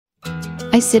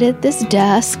I sit at this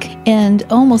desk, and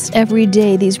almost every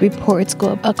day these reports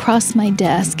go across my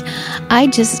desk. I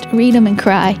just read them and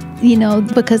cry,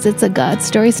 because it's a God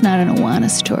story. It's not an Awana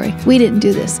story. We didn't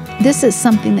do this. This is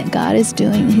something that God is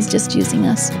doing. He's just using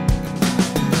us.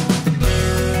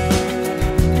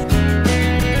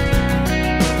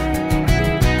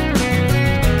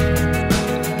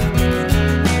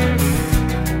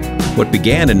 What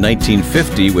began in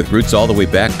 1950 with roots all the way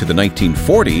back to the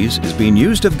 1940s is being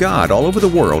used of God all over the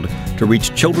world to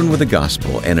reach children with the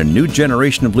gospel, and a new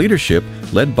generation of leadership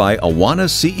led by Awana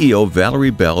CEO Valerie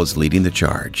Bell is leading the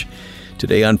charge.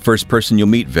 Today on First Person, you'll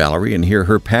meet Valerie and hear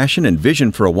her passion and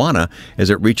vision for Awana as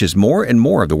it reaches more and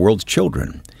more of the world's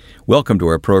children. Welcome to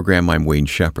our program. I'm Wayne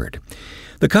Shepherd.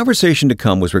 The conversation to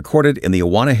come was recorded in the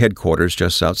Awana headquarters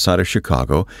just outside of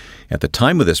Chicago. At the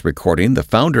time of this recording, the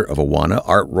founder of Awana,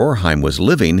 Art Rorheim, was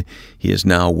living. He is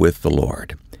now with the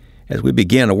Lord. As we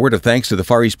begin, a word of thanks to the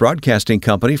Far East Broadcasting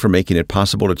Company for making it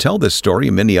possible to tell this story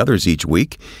and many others each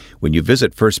week. When you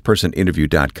visit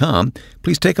firstpersoninterview.com,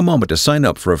 please take a moment to sign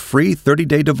up for a free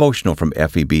 30-day devotional from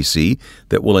FEBC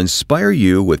that will inspire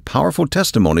you with powerful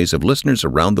testimonies of listeners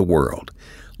around the world.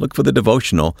 Look for the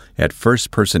devotional at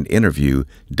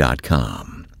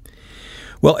firstpersoninterview.com.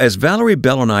 Well, as Valerie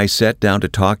Bell and I sat down to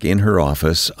talk in her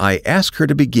office, I asked her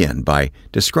to begin by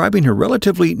describing her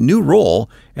relatively new role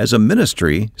as a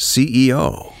ministry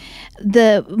CEO.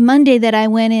 The Monday that I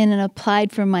went in and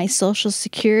applied for my Social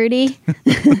Security,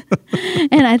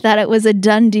 and I thought it was a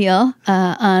done deal,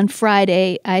 on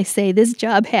Friday, I say, this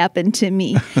job happened to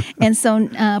me. And so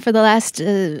for the last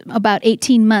about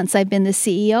 18 months, I've been the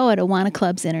CEO at Awana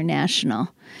Clubs International.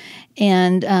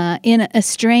 And in a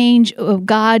strange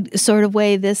God sort of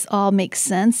way, this all makes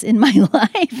sense in my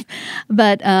life.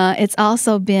 But it's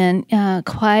also been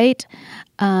quite...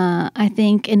 I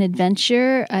think an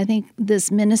adventure. I think this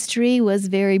ministry was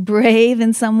very brave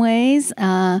in some ways.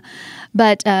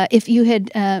 But if you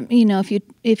had,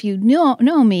 if you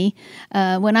know me,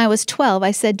 when I was 12,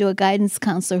 I said to a guidance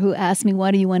counselor who asked me,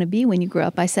 "What do you want to be when you grow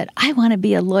up?" I said, "I want to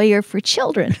be a lawyer for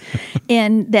children."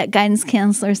 And that guidance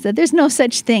counselor said, "There's no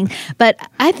such thing." But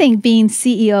I think being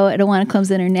CEO at Awana Clubs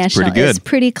International is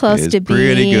pretty close to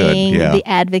being the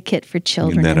advocate for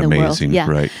children in the amazing? World. Yeah.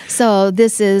 Right. So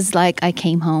this is like I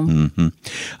came home. Mm-hmm.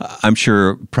 I'm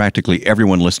sure practically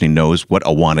everyone listening knows what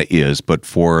Awana is, but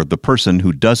for the person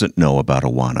who doesn't know about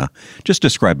Awana, just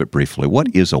describe it briefly. What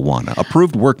is Awana?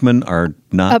 Approved workmen are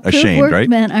not ashamed, right? Approved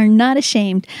workmen are not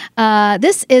ashamed.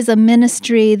 This is a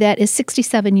ministry that is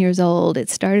 67 years old. It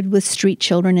started with street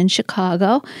children in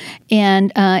Chicago,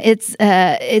 and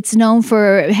it's known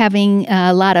for having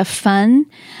a lot of fun,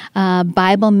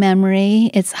 Bible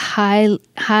memory. It's high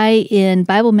in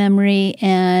Bible memory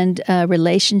and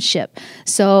relationship.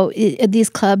 So at these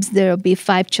clubs, there will be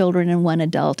 5 children and 1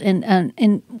 adult, and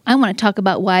I want to talk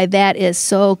about why that is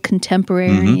so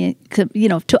contemporary,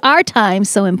 to our time,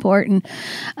 so important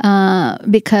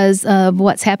because of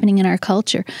what's happening in our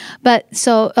culture. But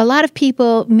so a lot of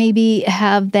people maybe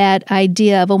have that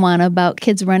idea of Awana about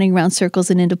kids running around circles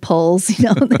and into poles,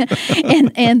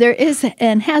 and there is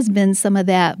and has been some of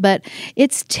that, but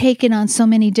it's taken on so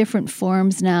many different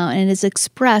forms now and is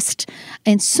expressed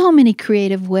in so many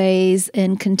creative ways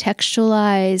and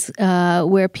contextualized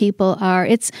where people are.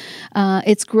 It's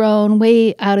grown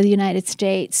way out of the United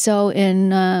States. So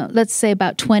in let's say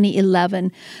about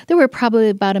 2011, there were probably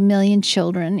about 1 million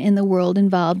children in the world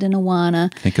involved in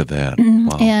Awana. Think of that.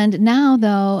 Wow. And now,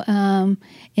 though,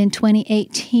 in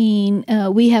 2018,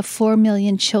 we have 4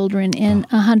 million children in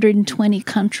 120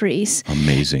 countries.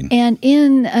 Amazing. And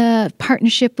in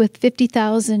partnership with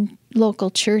 50,000 local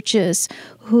churches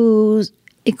whose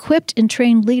equipped and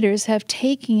trained leaders have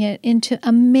taken it into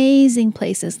amazing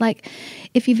places. Like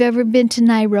if you've ever been to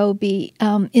Nairobi,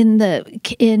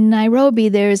 in Nairobi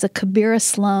there's a Kibera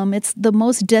slum. It's the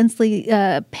most densely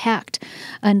packed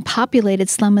and populated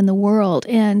slum in the world.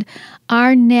 And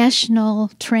our national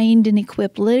trained and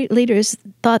equipped leaders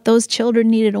thought those children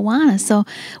needed Awana. So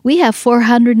we have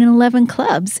 411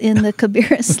 clubs in the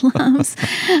Kibera slums.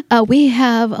 We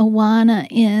have Awana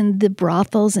in the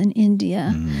brothels in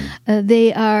India.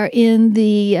 They are in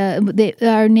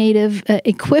our native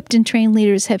equipped and trained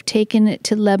leaders have taken it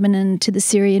to Lebanon, to the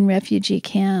Syrian refugee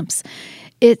camps.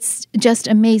 It's just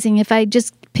amazing. If I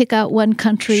just pick out one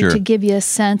country to give you a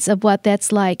sense of what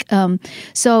that's like.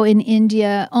 So in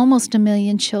India, almost 1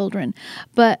 million children.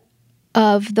 But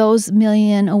of those 1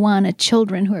 million Awana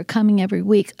children who are coming every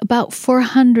week, about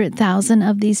 400,000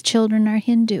 of these children are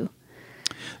Hindu.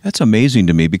 That's amazing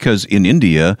to me because in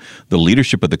India, the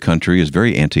leadership of the country is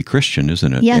very anti-Christian,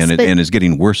 isn't it? Yes, and is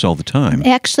getting worse all the time.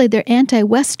 Actually, they're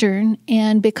anti-Western,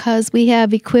 and because we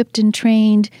have equipped and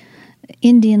trained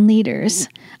Indian leaders,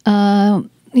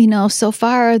 so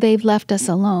far they've left us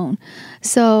alone.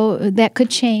 So that could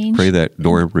change. Pray that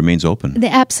door remains open.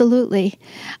 Absolutely.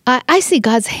 I see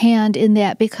God's hand in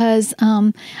that because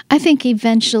I think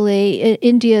eventually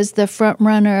India is the front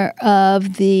runner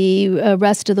of the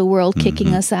rest of the world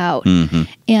kicking us out. Mm-hmm.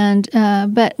 And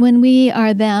but when we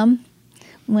are them,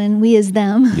 when we is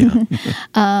them,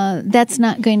 that's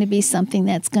not going to be something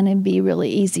that's going to be really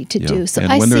easy to do. So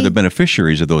and when they're the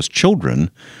beneficiaries of those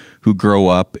children who grow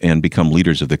up and become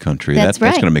leaders of the country, that's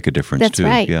going to make a difference too.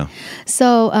 That's right. Yeah.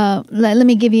 So let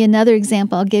me give you another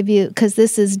example. I'll give you, because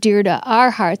this is dear to our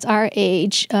hearts, our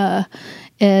age,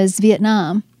 is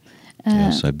Vietnam.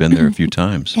 Yes, I've been there a few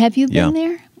times. Have you been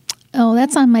there? Oh,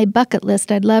 that's on my bucket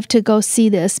list. I'd love to go see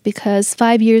this because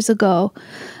 5 years ago,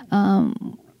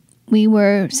 we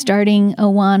were starting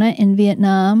Awana in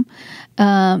Vietnam.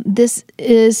 This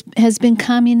has been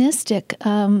communistic.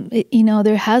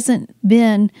 There hasn't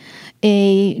been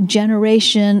a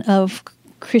generation of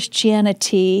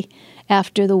Christianity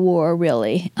after the war,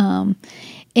 really.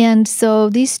 And so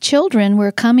these children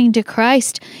were coming to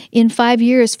Christ. In 5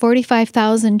 years,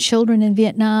 45,000 children in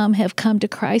Vietnam have come to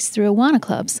Christ through Awana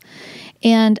clubs.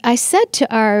 And I said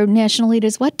to our national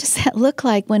leaders, what does that look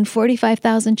like when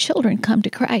 45,000 children come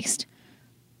to Christ?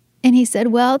 And he said,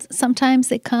 well, sometimes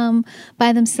they come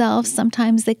by themselves,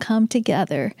 sometimes they come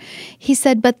together. He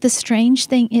said, but the strange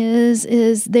thing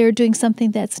is they're doing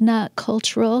something that's not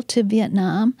cultural to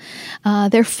Vietnam.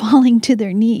 They're falling to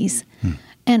their knees.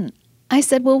 And I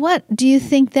said, well, what do you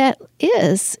think that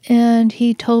is? And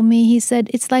he told me, he said,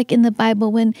 it's like in the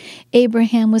Bible when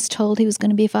Abraham was told he was going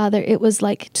to be a father. It was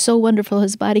like so wonderful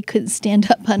his body couldn't stand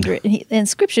up under it. And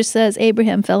Scripture says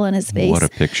Abraham fell on his face. What a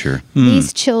picture.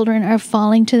 These children are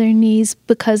falling to their knees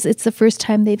because it's the first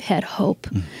time they've had hope.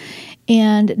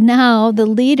 And now the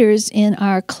leaders in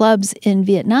our clubs in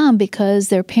Vietnam, because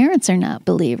their parents are not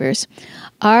believers,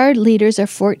 our leaders are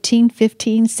 14,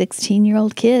 15,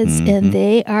 16-year-old kids, and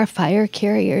they are fire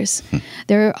carriers.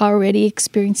 They're already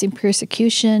experiencing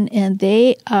persecution, and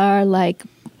they are like,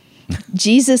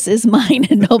 Jesus is mine,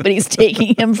 and nobody's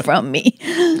taking him from me.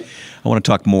 I want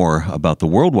to talk more about the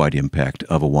worldwide impact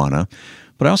of Awana,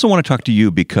 but I also want to talk to you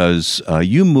because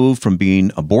you moved from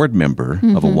being a board member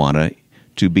of Awana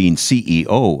to being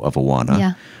CEO of Awana.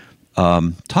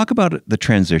 Yeah. Talk about the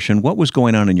transition. What was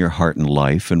going on in your heart and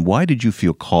life, and why did you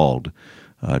feel called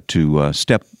to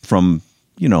step from,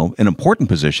 an important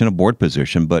position, a board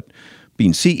position, but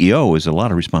being CEO is a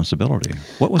lot of responsibility.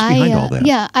 What was behind all that?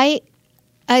 Yeah, I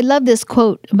love this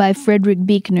quote by Frederick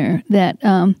Buechner that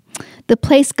the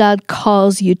place God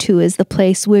calls you to is the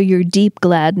place where your deep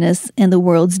gladness and the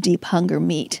world's deep hunger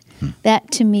meet. That,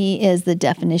 to me, is the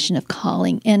definition of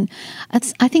calling. And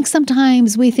I think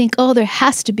sometimes we think, there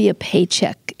has to be a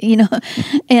paycheck,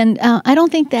 And I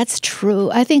don't think that's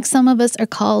true. I think some of us are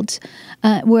called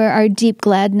where our deep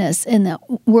gladness and the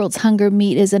world's hunger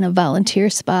meet is in a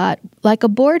volunteer spot, like a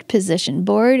board position.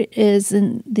 Board is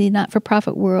in the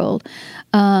not-for-profit world,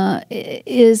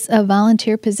 is a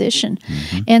volunteer position.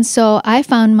 And so I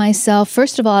found myself,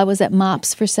 first of all, I was at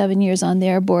MOPS for 7 years on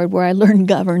their board where I learned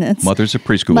governance. Mothers of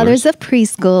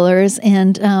Preschoolers.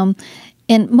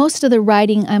 And most of the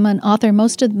writing, I'm an author,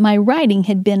 most of my writing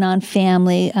had been on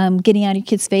family, getting out of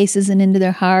kids' faces and into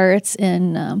their hearts,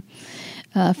 and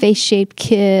face-shaped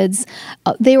kids.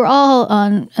 They were all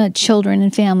on children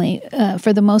and family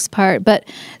for the most part. But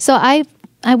so I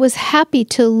was happy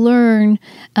to learn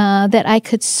that I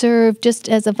could serve just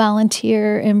as a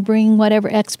volunteer and bring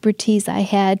whatever expertise I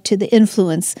had to the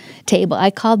influence table.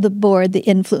 I called the board the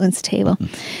influence table.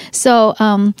 So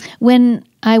when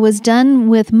I was done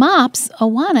with MOPS,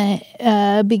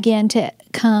 Awana began to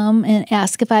come and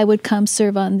ask if I would come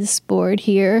serve on this board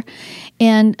here.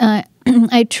 And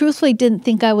I truthfully didn't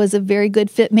think I was a very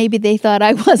good fit. Maybe they thought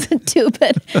I wasn't too,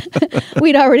 but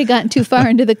we'd already gotten too far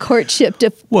into the courtship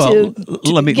to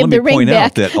let me point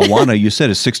out that Awana, you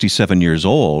said, is 67 years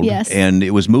old. Yes. And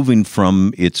it was moving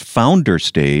from its founder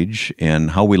stage, and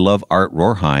how we love Art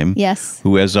Rorheim, yes,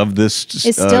 who as of this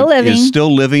is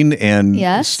still living and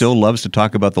yes, still loves to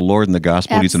talk about the Lord and the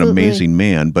gospel. Absolutely. He's an amazing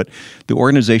man. But the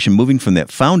organization moving from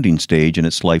that founding stage in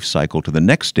its life cycle to the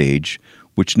next stage,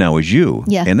 which now is you.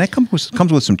 Yeah. And that comes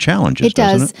with some challenges, It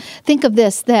does. doesn't it? Think of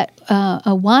this, that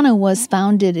Awana was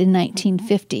founded in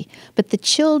 1950, but the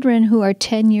children who are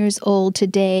 10 years old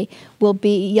today will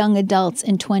be young adults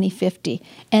in 2050.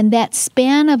 And that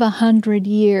span of 100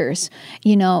 years,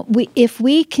 if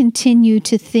we continue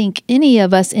to think, any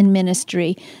of us in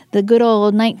ministry, the good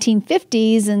old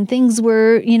 1950s and things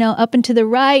were, up and to the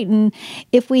right, and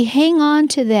if we hang on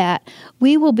to that,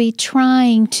 we will be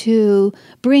trying to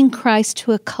bring Christ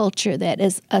to a culture that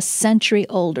is a century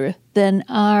older than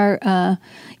our, At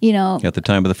the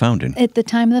time of the founding. At the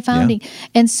time of the founding. Yeah.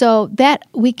 And so that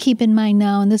we keep in mind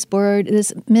now, and this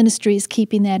ministry is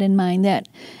keeping that in mind, that,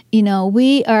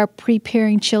 we are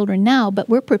preparing children now, but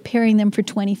we're preparing them for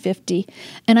 2050.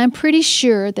 And I'm pretty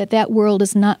sure that world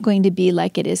is not going to be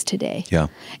like it is today. Yeah.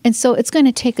 And so it's going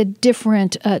to take a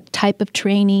different type of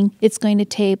training. It's going to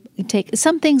take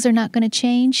some things are not going to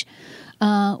change.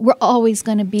 We're always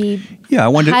going to be I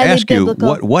wanted to ask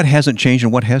biblical. you, what hasn't changed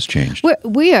and what has changed?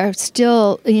 We are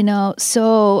still,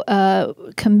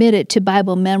 so committed to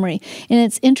Bible memory. And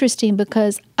it's interesting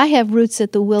because I have roots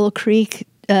at the Willow Creek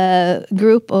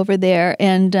group over there,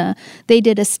 and they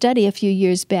did a study a few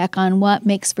years back on what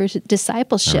makes for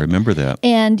discipleship. I remember that.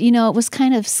 And, it was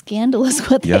kind of scandalous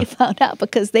what they found out,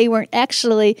 because they weren't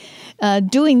actually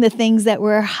doing the things that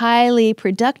were highly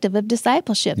productive of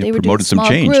discipleship. They were doing small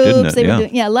some change, groups. didn't it? They were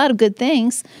doing a lot of good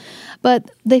things.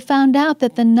 But they found out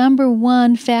that the number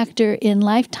one factor in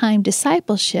lifetime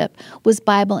discipleship was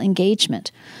Bible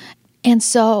engagement. And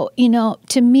so,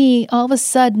 to me, all of a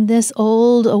sudden, this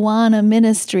old Awana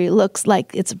ministry looks like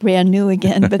it's brand new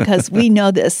again, because we know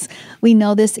this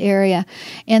area.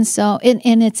 And so,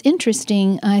 and it's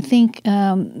interesting, I think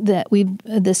that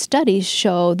the studies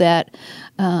show that,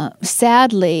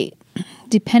 sadly,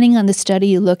 depending on the study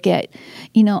you look at,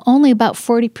 only about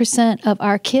 40% of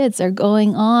our kids are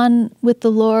going on with the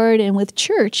Lord and with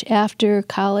church after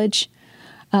college.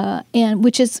 And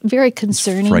which is very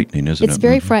concerning. It's frightening, isn't it? It's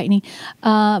very frightening.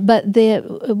 But they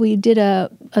did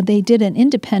an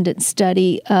independent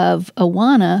study of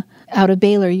Awana out of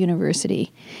Baylor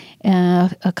University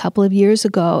a couple of years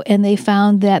ago, and they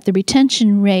found that the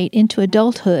retention rate into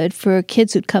adulthood for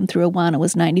kids who'd come through Awana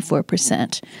was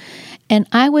 94%. And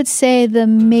I would say the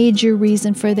major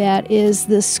reason for that is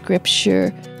the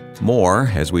scripture.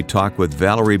 More as we talk with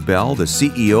Valerie Bell, the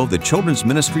CEO of the Children's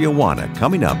Ministry Awana,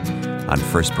 coming up on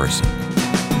First Person.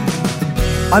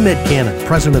 I'm Ed Cannon,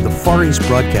 president of the Far East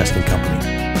Broadcasting Company.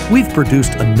 We've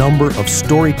produced a number of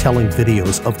storytelling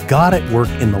videos of God at work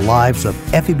in the lives of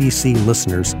FEBC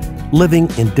listeners living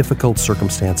in difficult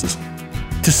circumstances.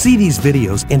 To see these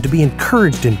videos and to be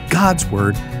encouraged in God's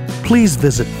Word, please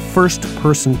visit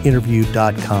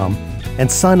firstpersoninterview.com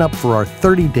and sign up for our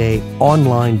 30-day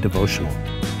online devotional.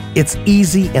 It's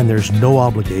easy and there's no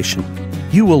obligation.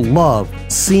 You will love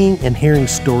seeing and hearing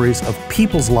stories of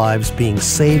people's lives being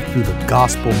saved through the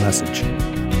gospel message.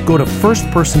 Go to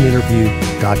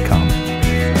firstpersoninterview.com.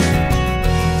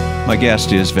 My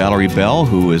guest is Valerie Bell,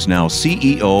 who is now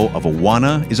CEO of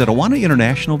Awana. Is it Awana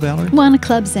International, Valerie? Awana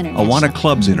Clubs International. Awana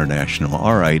Clubs International.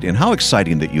 All right. And how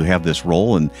exciting that you have this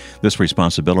role and this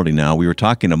responsibility now. We were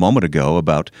talking a moment ago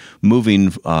about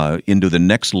moving into the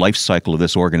next life cycle of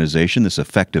this organization, this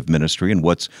effective ministry, and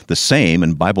what's the same.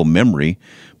 And Bible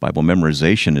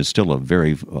memorization is still a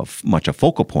very much a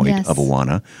focal point of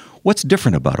Awana. What's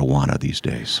different about Awana these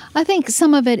days? I think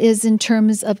some of it is in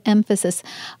terms of emphasis.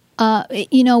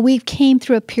 We came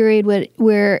through a period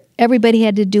where everybody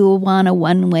had to do Awana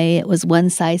one way. It was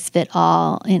one size fit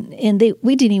all, and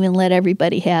we didn't even let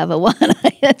everybody have Awana.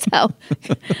 That's how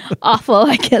awful,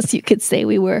 I guess you could say,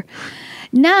 we were.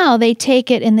 Now they take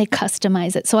it and they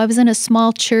customize it. So I was in a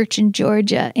small church in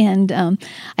Georgia, and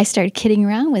I started kidding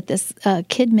around with this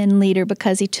Kidmin leader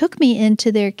because he took me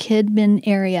into their Kidmin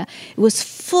area. It was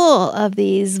full of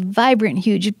these vibrant,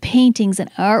 huge paintings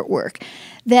and artwork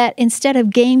that instead of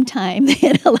game time, they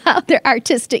had allowed their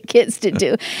artistic kids to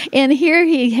do. And here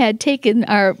he had taken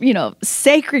our,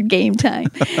 sacred game time,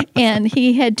 and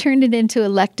he had turned it into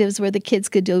electives where the kids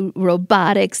could do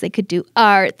robotics, they could do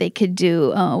art, they could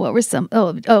do,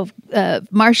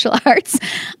 martial arts,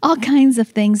 all kinds of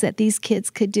things that these kids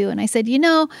could do. And I said,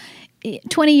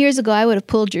 20 years ago, I would have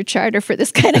pulled your charter for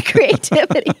this kind of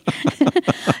creativity.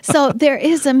 So there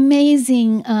is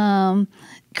amazing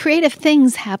creative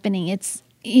things happening. It's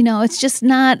just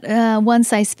not one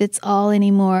size fits all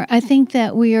anymore. I think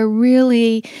that we are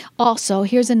really also,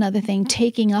 here's another thing,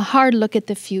 taking a hard look at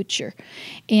the future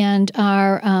and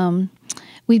our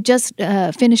we've just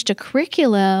finished a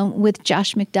curriculum with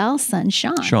Josh McDowell's son,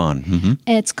 Sean. Mm-hmm.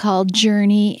 It's called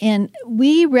Journey, and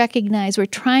we recognize we're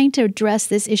trying to address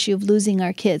this issue of losing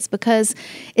our kids because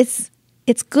it's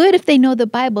good if they know the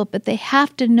Bible, but they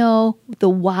have to know the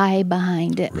why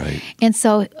behind it. Right. And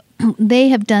so they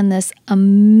have done this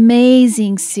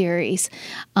amazing series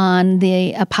on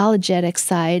the apologetic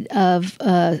side of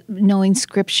knowing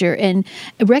Scripture and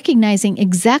recognizing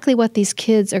exactly what these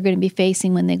kids are going to be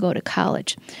facing when they go to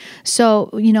college.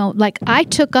 So, like I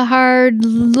took a hard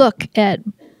look at,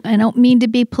 I don't mean to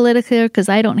be political because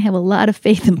I don't have a lot of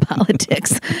faith in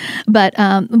politics, but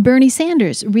Bernie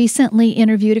Sanders recently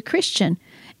interviewed a Christian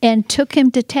and took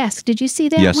him to task. Did you see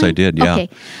that? Yes, Wayne? I did, yeah. Okay.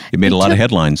 It made a lot of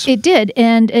headlines. It did,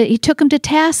 and he took him to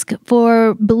task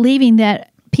for believing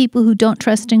that people who don't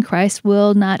trust in Christ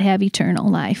will not have eternal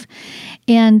life.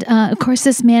 And, of course,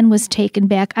 this man was taken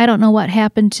back. I don't know what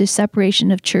happened to separation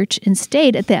of church and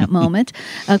state at that moment.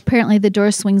 Apparently the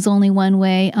door swings only one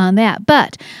way on that.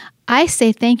 But I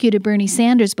say thank you to Bernie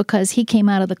Sanders because he came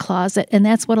out of the closet, and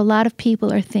that's what a lot of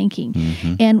people are thinking.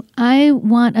 Mm-hmm. And I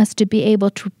want us to be able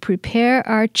to prepare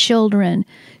our children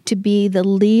to be the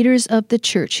leaders of the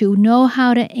church who know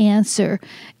how to answer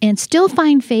and still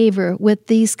find favor with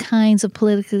these kinds of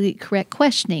politically correct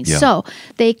questioning. Yeah. So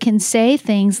they can say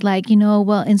things like,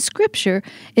 well, in Scripture,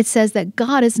 it says that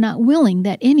God is not willing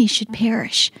that any should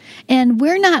perish. And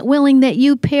we're not willing that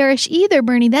you perish either,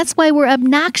 Bernie. That's why we're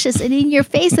obnoxious and in your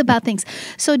face about things.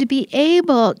 So to be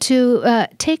able to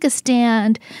take a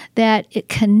stand that it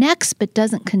connects but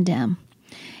doesn't condemn.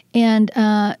 And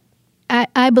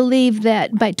I believe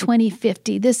that by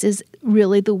 2050, this is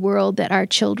really the world that our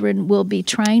children will be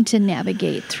trying to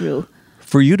navigate through.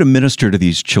 For you to minister to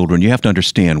these children, you have to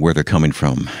understand where they're coming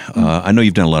from. I know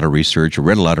you've done a lot of research or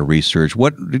read a lot of research.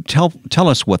 Tell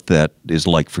us what that is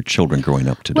like for children growing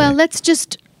up today. Well, let's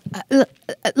just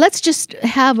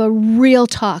have a real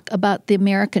talk about the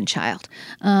American child.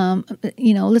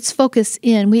 Let's focus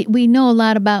in. We know a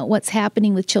lot about what's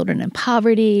happening with children in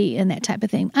poverty and that type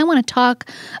of thing. I want to talk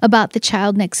about the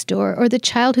child next door or the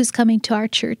child who's coming to our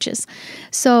churches.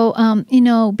 So,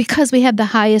 because we have the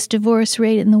highest divorce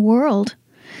rate in the world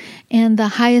and the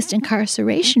highest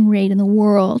incarceration rate in the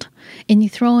world, and you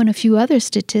throw in a few other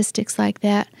statistics like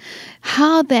that,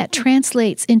 how that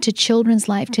translates into children's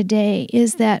life today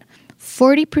is that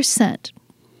 40%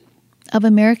 of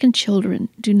American children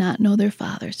do not know their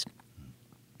fathers.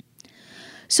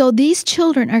 So these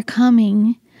children are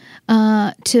coming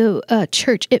to a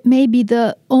church. It may be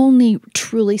the only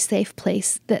truly safe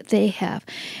place that they have.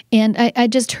 And I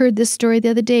just heard this story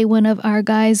the other day. One of our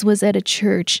guys was at a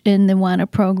church in the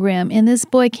Awana program, and this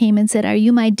boy came and said, "Are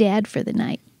you my dad for the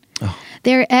night?" Oh.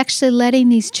 They're actually letting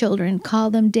these children call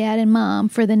them dad and mom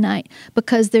for the night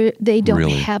because they don't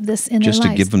really? Have this in just their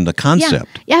lives. To give them the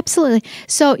concept. Yeah, absolutely.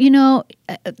 So,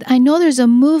 I know there's a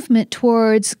movement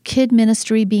towards kid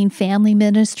ministry being family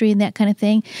ministry and that kind of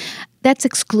thing. That's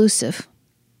exclusive.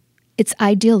 It's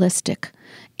idealistic.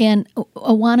 And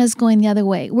Awana's going the other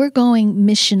way. We're going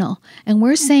missional. And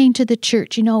we're saying to the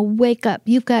church, wake up.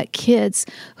 You've got kids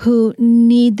who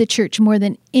need the church more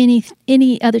than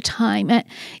any other time.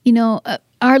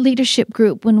 Our leadership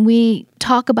group, when we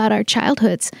talk about our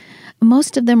childhoods,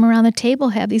 most of them around the table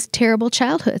have these terrible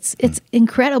childhoods. It's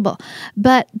incredible.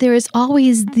 But there is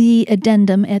always the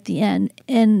addendum at the end.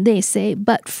 And they say,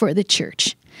 but for the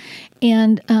church.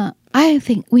 And I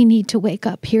think we need to wake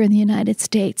up here in the United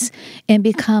States and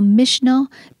become missional,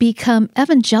 become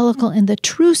evangelical in the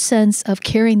true sense of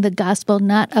carrying the gospel,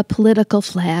 not a political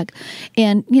flag.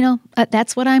 And,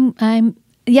 that's what I'm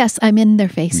in their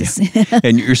faces. Yeah.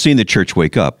 And you're seeing the church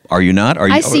wake up. Are you not?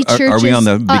 I see churches. Are we on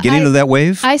the beginning of that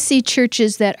wave? I see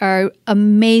churches that are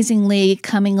amazingly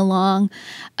coming along.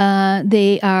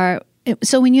 They are.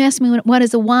 So when you ask me what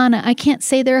is Awana, I can't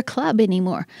say they're a club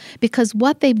anymore because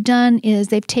what they've done is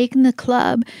they've taken the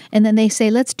club and then they say,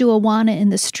 let's do Awana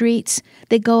in the streets.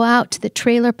 They go out to the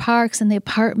trailer parks and the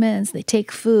apartments. They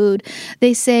take food.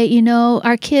 They say,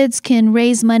 our kids can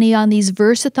raise money on these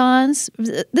versathons.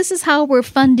 This is how we're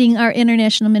funding our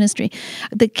international ministry.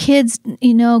 The kids,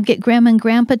 get grandma and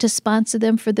grandpa to sponsor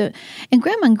them and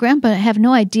grandma and grandpa have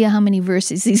no idea how many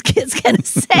verses these kids can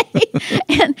say.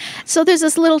 And so there's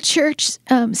this little church,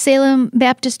 Salem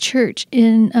Baptist Church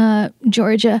in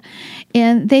Georgia,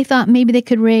 and they thought maybe they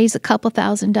could raise a couple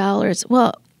 $1,000s.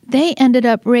 Well, they ended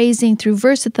up raising through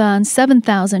Versathon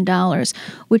 $7,000,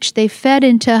 which they fed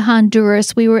into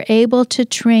Honduras. We were able to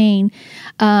train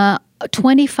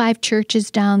 25 churches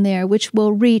down there, which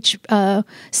will reach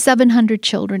 700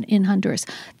 children in Honduras.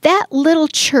 That little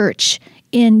church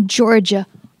in Georgia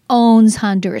owns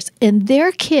Honduras. And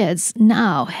their kids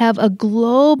now have a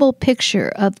global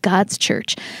picture of God's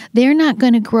church. They're not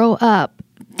going to grow up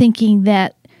thinking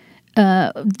that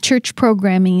church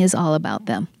programming is all about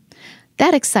them.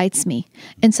 That excites me.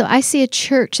 And so I see a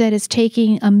church that is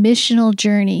taking a missional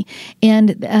journey, and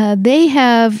they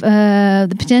have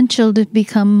the potential to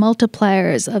become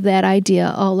multipliers of that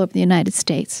idea all over the United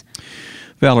States.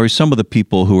 Valerie, some of the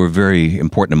people who are very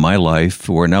important in my life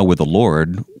who are now with the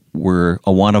Lord were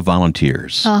Awana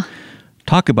volunteers.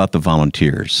 Talk about the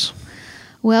volunteers.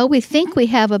 Well, we think we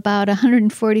have about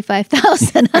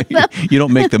 145,000 of them. You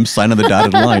don't make them sign on the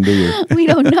dotted line, do you? We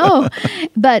don't know.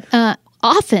 But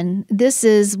often, this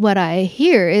is what I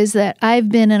hear, is that I've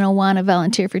been an Awana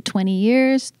volunteer for 20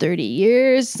 years, 30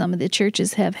 years. Some of the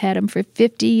churches have had them for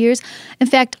 50 years. In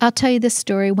fact, I'll tell you this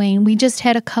story, Wayne. We just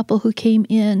had a couple who came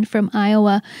in from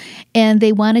Iowa, and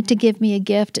they wanted to give me a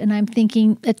gift, and I'm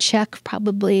thinking a check,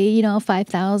 probably,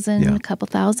 $5,000, a couple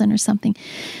thousand or something.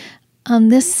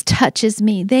 This touches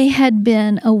me. They had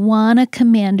been Awana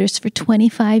commanders for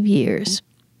 25 years,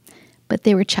 but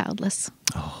they were childless.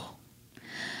 Oh.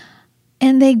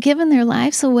 And they'd given their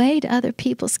lives away to other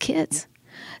people's kids.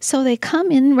 So they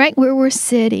come in right where we're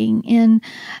sitting, and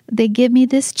they give me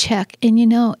this check, and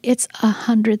it's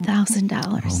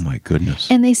 $100,000. Oh, my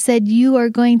goodness. And they said, you are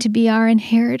going to be our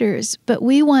inheritors, but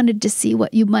we wanted to see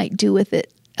what you might do with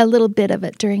it, a little bit of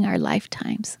it during our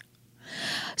lifetimes.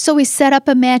 So we set up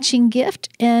a matching gift,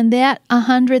 and that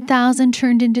 $100,000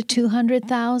 turned into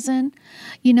 $200,000.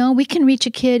 We can reach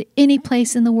a kid any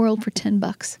place in the world for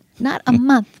 $10, not a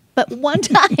month, but one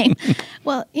time.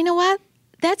 Well, you know what?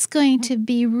 That's going to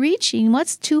be reaching,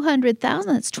 what's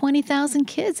 200,000? That's 20,000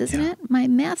 kids, isn't it? My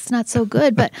math's not so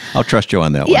good, but I'll trust you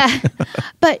on that one. Yeah,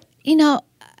 but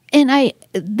and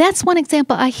that's one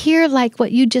example. I hear like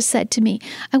what you just said to me.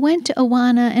 I went to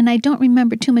Awana, and I don't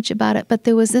remember too much about it, but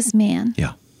there was this man.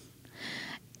 Yeah.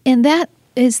 And that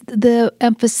is the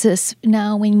emphasis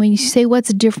now when you say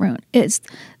what's different. It's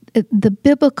the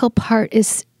biblical part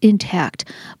is intact,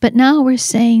 but now we're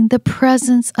saying the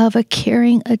presence of a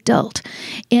caring adult.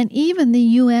 And even the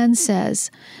UN says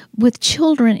with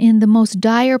children in the most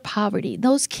dire poverty,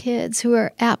 those kids who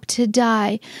are apt to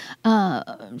die,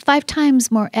 5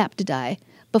 times more apt to die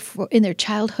before in their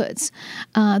childhoods,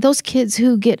 those kids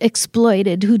who get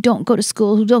exploited, who don't go to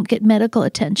school, who don't get medical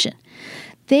attention,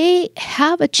 they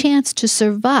have a chance to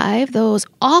survive those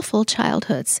awful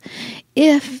childhoods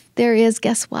if there is,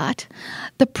 guess what,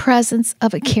 the presence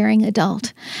of a caring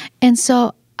adult. And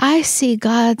so I see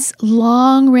God's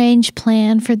long-range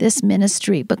plan for this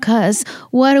ministry, because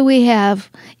what do we have?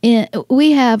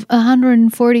 We have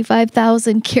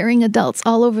 145,000 caring adults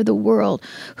all over the world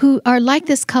who are like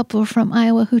this couple from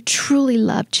Iowa who truly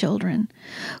love children,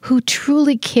 who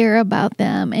truly care about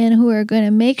them, and who are going to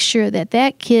make sure that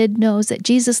that kid knows that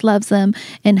Jesus loves them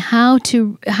and how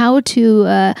to come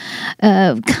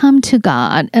to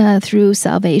God through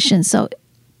salvation. So,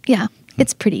 yeah,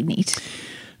 it's pretty neat.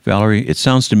 Valerie, it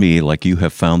sounds to me like you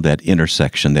have found that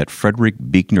intersection, that Frederick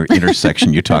Buechner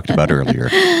intersection you talked about earlier.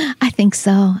 I think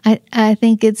so. I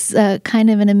think it's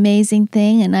kind of an amazing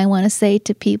thing, and I want to say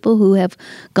to people who have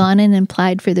gone in and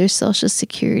applied for their Social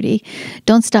Security,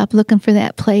 don't stop looking for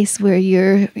that place where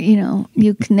you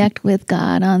connect with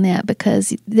God on that,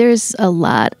 because there's a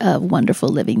lot of wonderful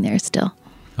living there still.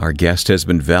 Our guest has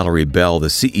been Valerie Bell, the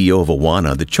CEO of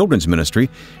Awana, the children's ministry,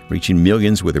 reaching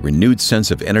millions with a renewed sense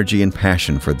of energy and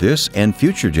passion for this and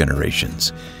future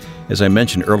generations. As I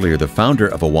mentioned earlier, the founder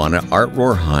of Awana, Art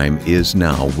Rorheim, is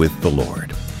now with the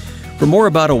Lord. For more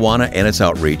about Awana and its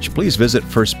outreach, please visit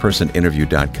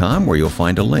firstpersoninterview.com, where you'll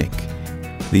find a link.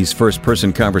 These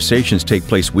first-person conversations take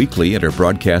place weekly and are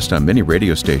broadcast on many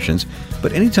radio stations,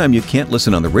 but anytime you can't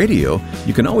listen on the radio,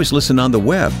 you can always listen on the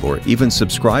web or even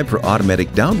subscribe for automatic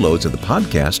downloads of the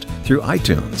podcast through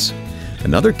iTunes.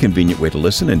 Another convenient way to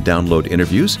listen and download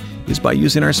interviews is by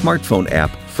using our smartphone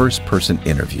app, First Person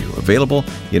Interview, available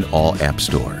in all app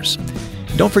stores.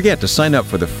 Don't forget to sign up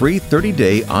for the free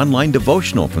 30-day online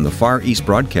devotional from the Far East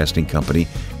Broadcasting Company,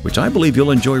 which I believe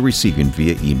you'll enjoy receiving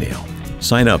via email.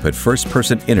 Sign up at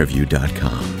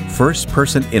firstpersoninterview.com,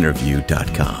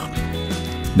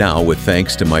 firstpersoninterview.com. Now, with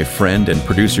thanks to my friend and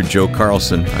producer Joe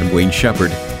Carlson, I'm Wayne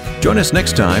Shepherd. Join us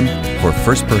next time for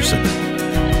First Person.